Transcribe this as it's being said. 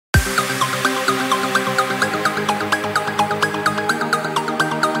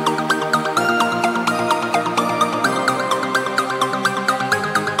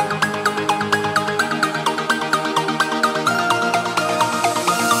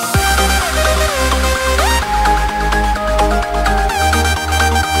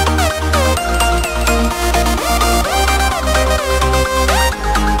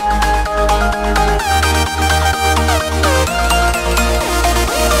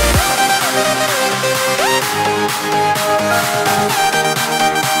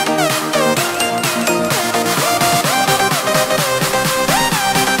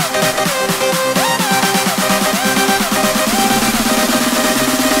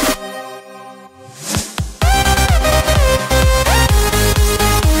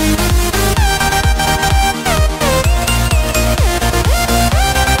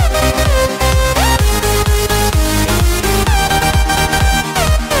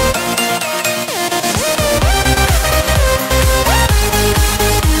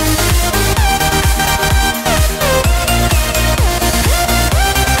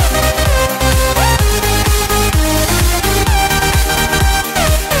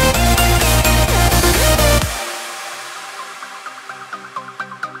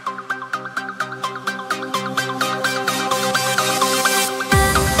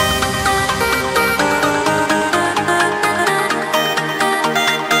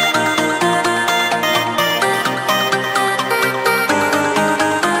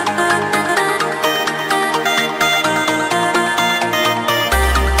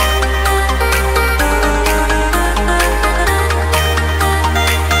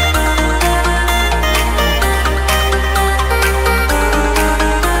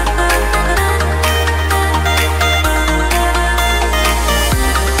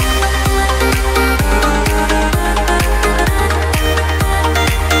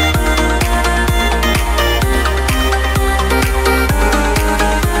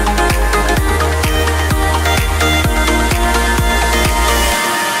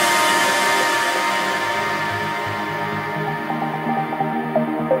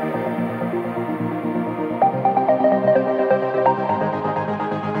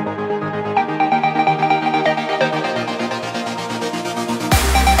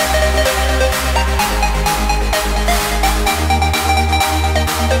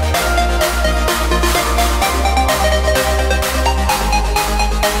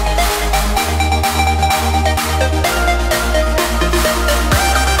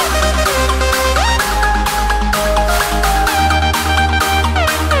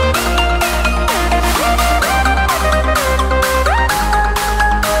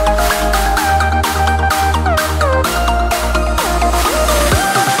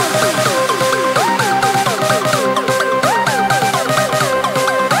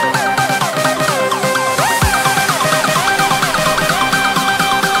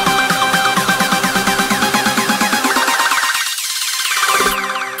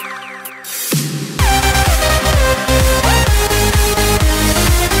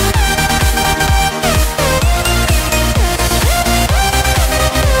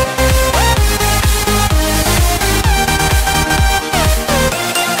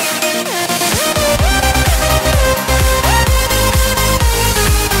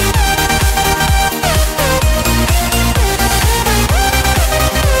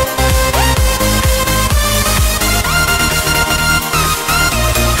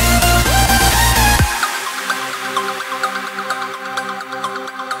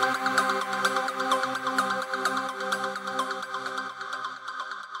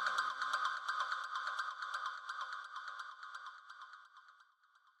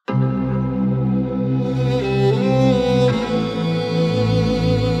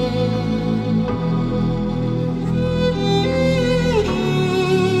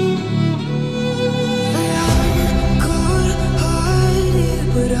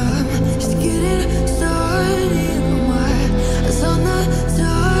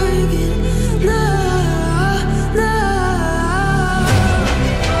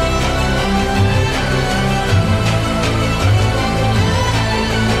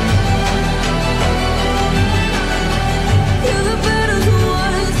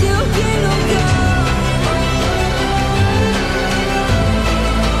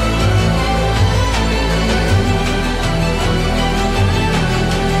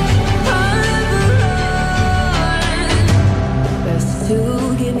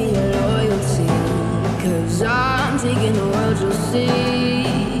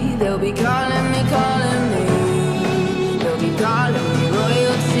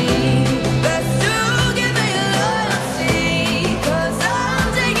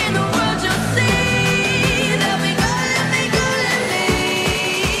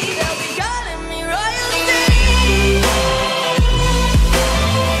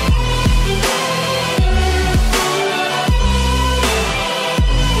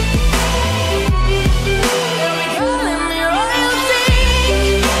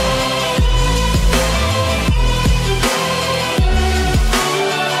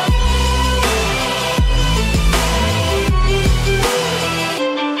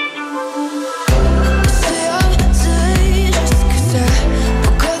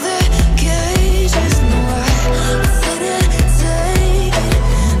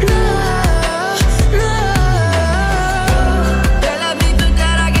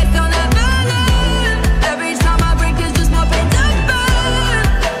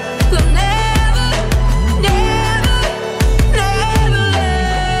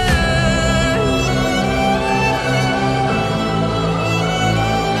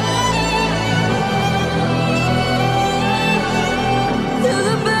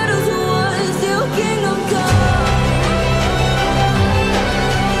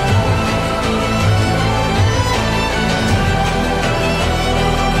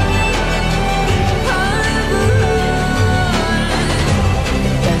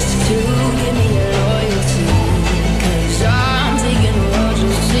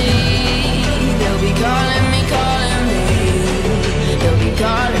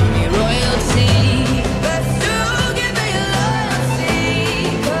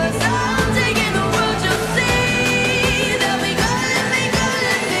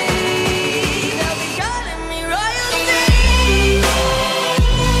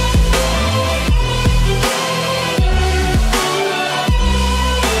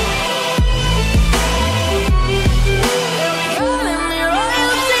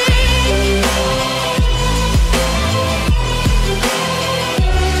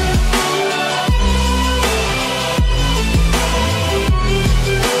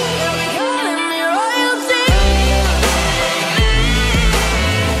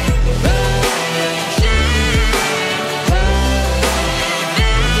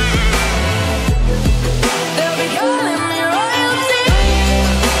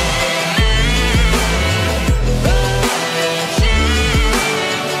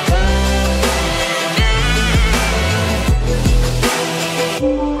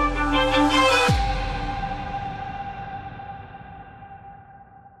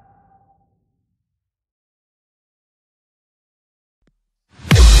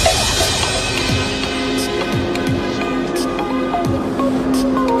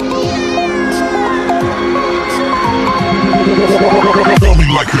Run me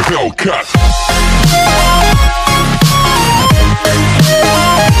like a Hellcat.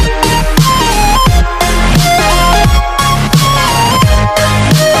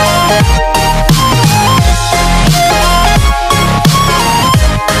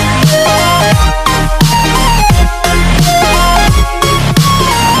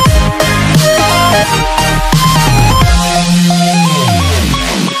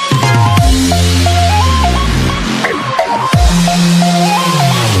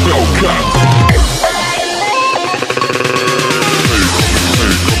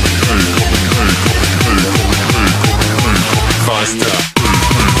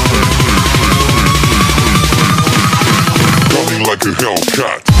 Like a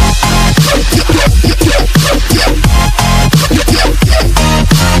Hellcat.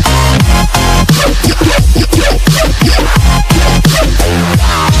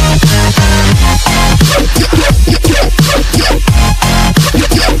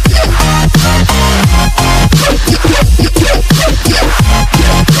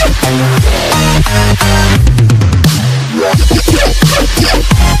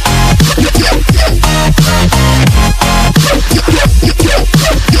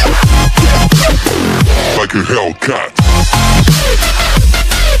 Like a Hellcat.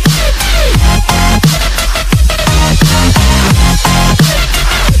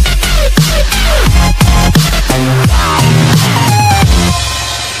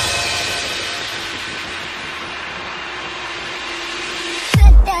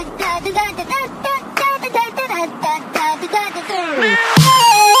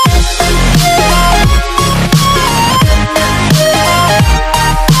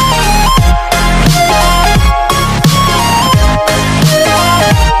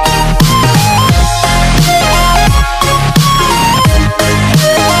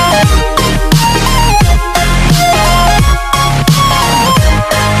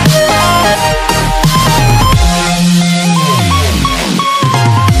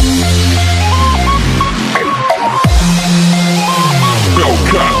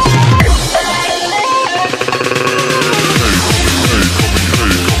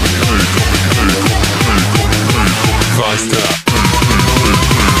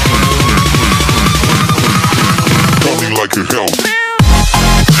 Like a hell.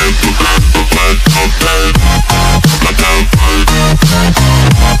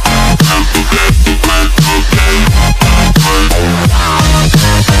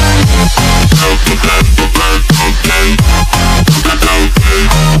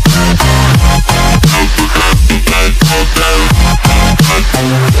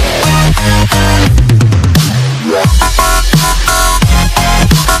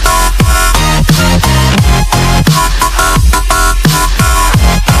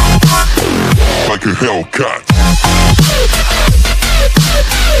 Like a Hellcat.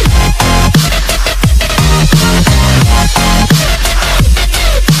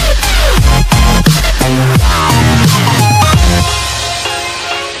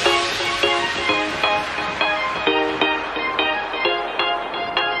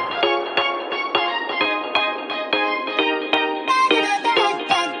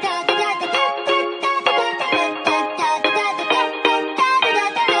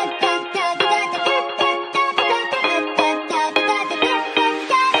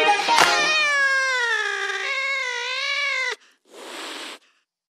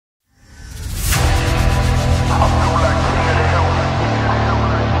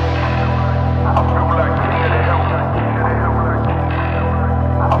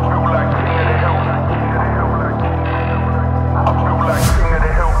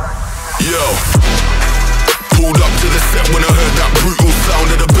 When I heard that brutal sound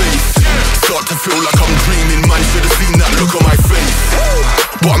of the bass, start to feel like I'm dreaming. Man, should've seen that look on my face.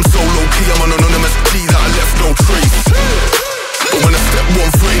 But I'm so low-key, I'm an anonymous G that I left no trace. But when I step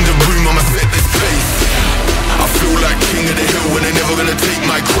one foot in the room, I'ma set this pace. I feel like king of the hill when they're never gonna take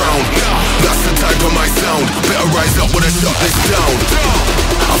my crown. That's the type of my sound. Better rise up when I shut this down.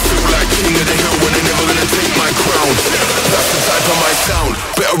 I feel like king of the hill when they're never gonna take my crown. That's the type of my sound.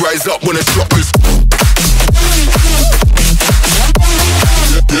 Better rise up when I drop this.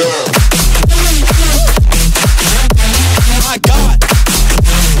 Yeah. My God.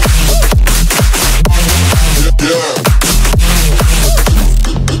 Yeah.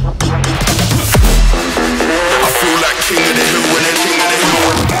 I feel like king of the hill when they're king of the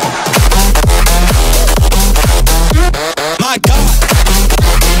hill. My God.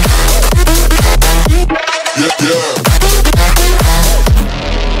 Yeah, yeah.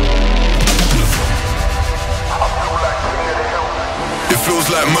 It feels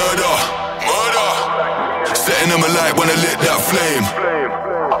like murder, murder. Setting them alight when I lit that flame.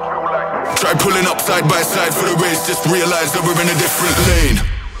 Try pulling up side by side for the race, just realize that we're in a different lane.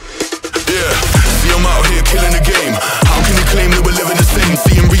 Yeah, see I'm out here killing the game. How can you claim that we're living the same?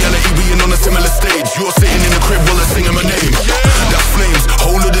 See in reality we ain't on a similar stage. You're sitting in the crib while I'm singing my name. That flames,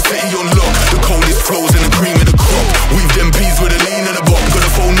 whole of the city on lock. The coldest flows and the cream of the crop. We've them peas with a lean and a bop. Got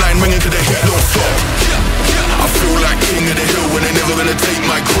a phone line ringing to the heat don't stop. I feel like king of the hill when they're never gonna take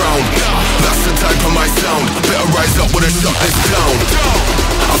my crown. That's the type of my sound. Better rise up when I shut this down.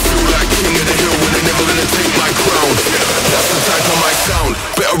 I feel like king of the hill when they're never gonna take my crown. That's the type of my sound.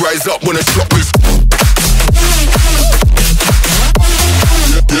 Better rise up when I shut